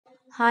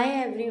Hi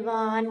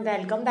everyone,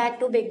 welcome back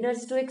to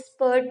Beginners to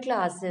Expert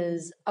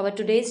classes. Our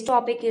today's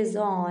topic is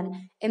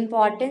on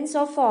importance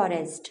of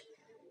forest.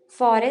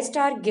 Forests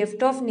are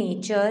gift of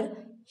nature.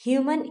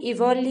 Human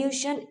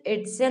evolution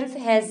itself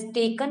has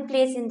taken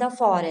place in the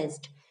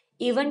forest.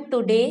 Even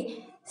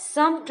today,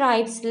 some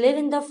tribes live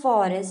in the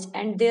forest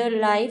and their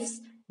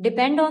lives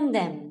depend on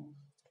them.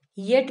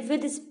 Yet,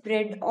 with the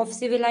spread of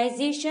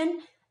civilization,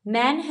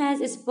 man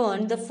has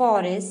spurned the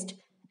forest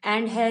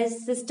and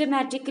has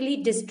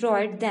systematically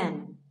destroyed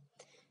them.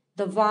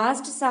 The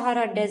vast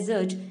Sahara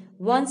Desert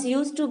once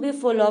used to be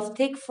full of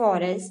thick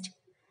forest,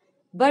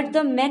 but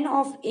the men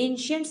of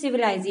ancient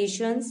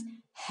civilizations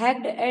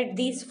hacked at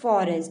these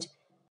forests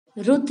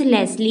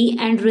ruthlessly,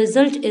 and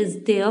result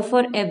is there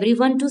for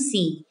everyone to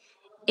see.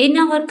 In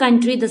our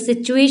country, the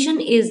situation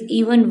is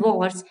even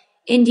worse.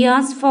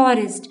 India's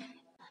forest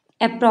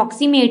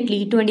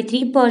approximately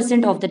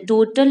 23% of the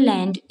total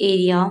land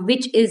area,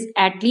 which is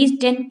at least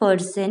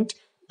 10%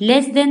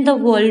 less than the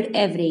world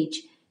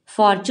average.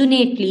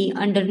 Fortunately,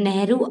 under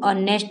Nehru, a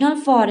national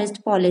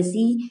forest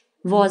policy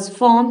was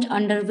formed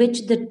under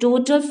which the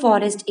total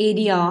forest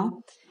area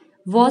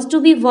was to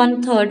be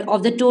one third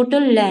of the total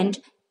land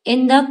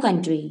in the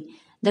country.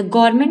 The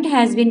government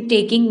has been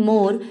taking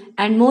more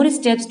and more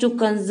steps to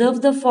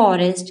conserve the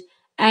forest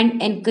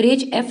and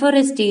encourage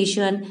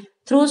afforestation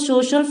through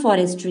social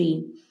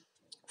forestry.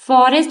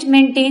 Forests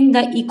maintain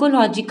the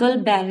ecological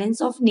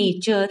balance of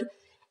nature.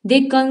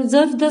 They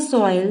conserve the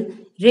soil,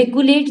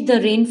 regulate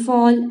the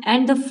rainfall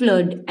and the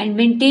flood, and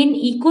maintain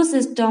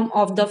ecosystem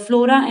of the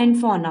flora and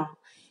fauna.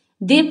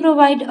 They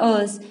provide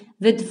us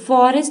with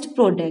forest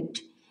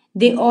product.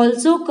 They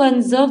also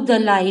conserve the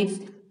life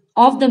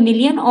of the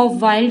million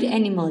of wild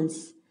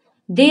animals.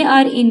 They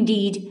are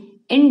indeed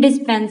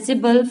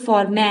indispensable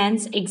for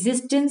man's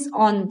existence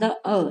on the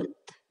earth.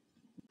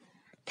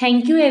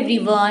 Thank you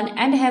everyone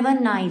and have a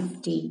nice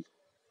day.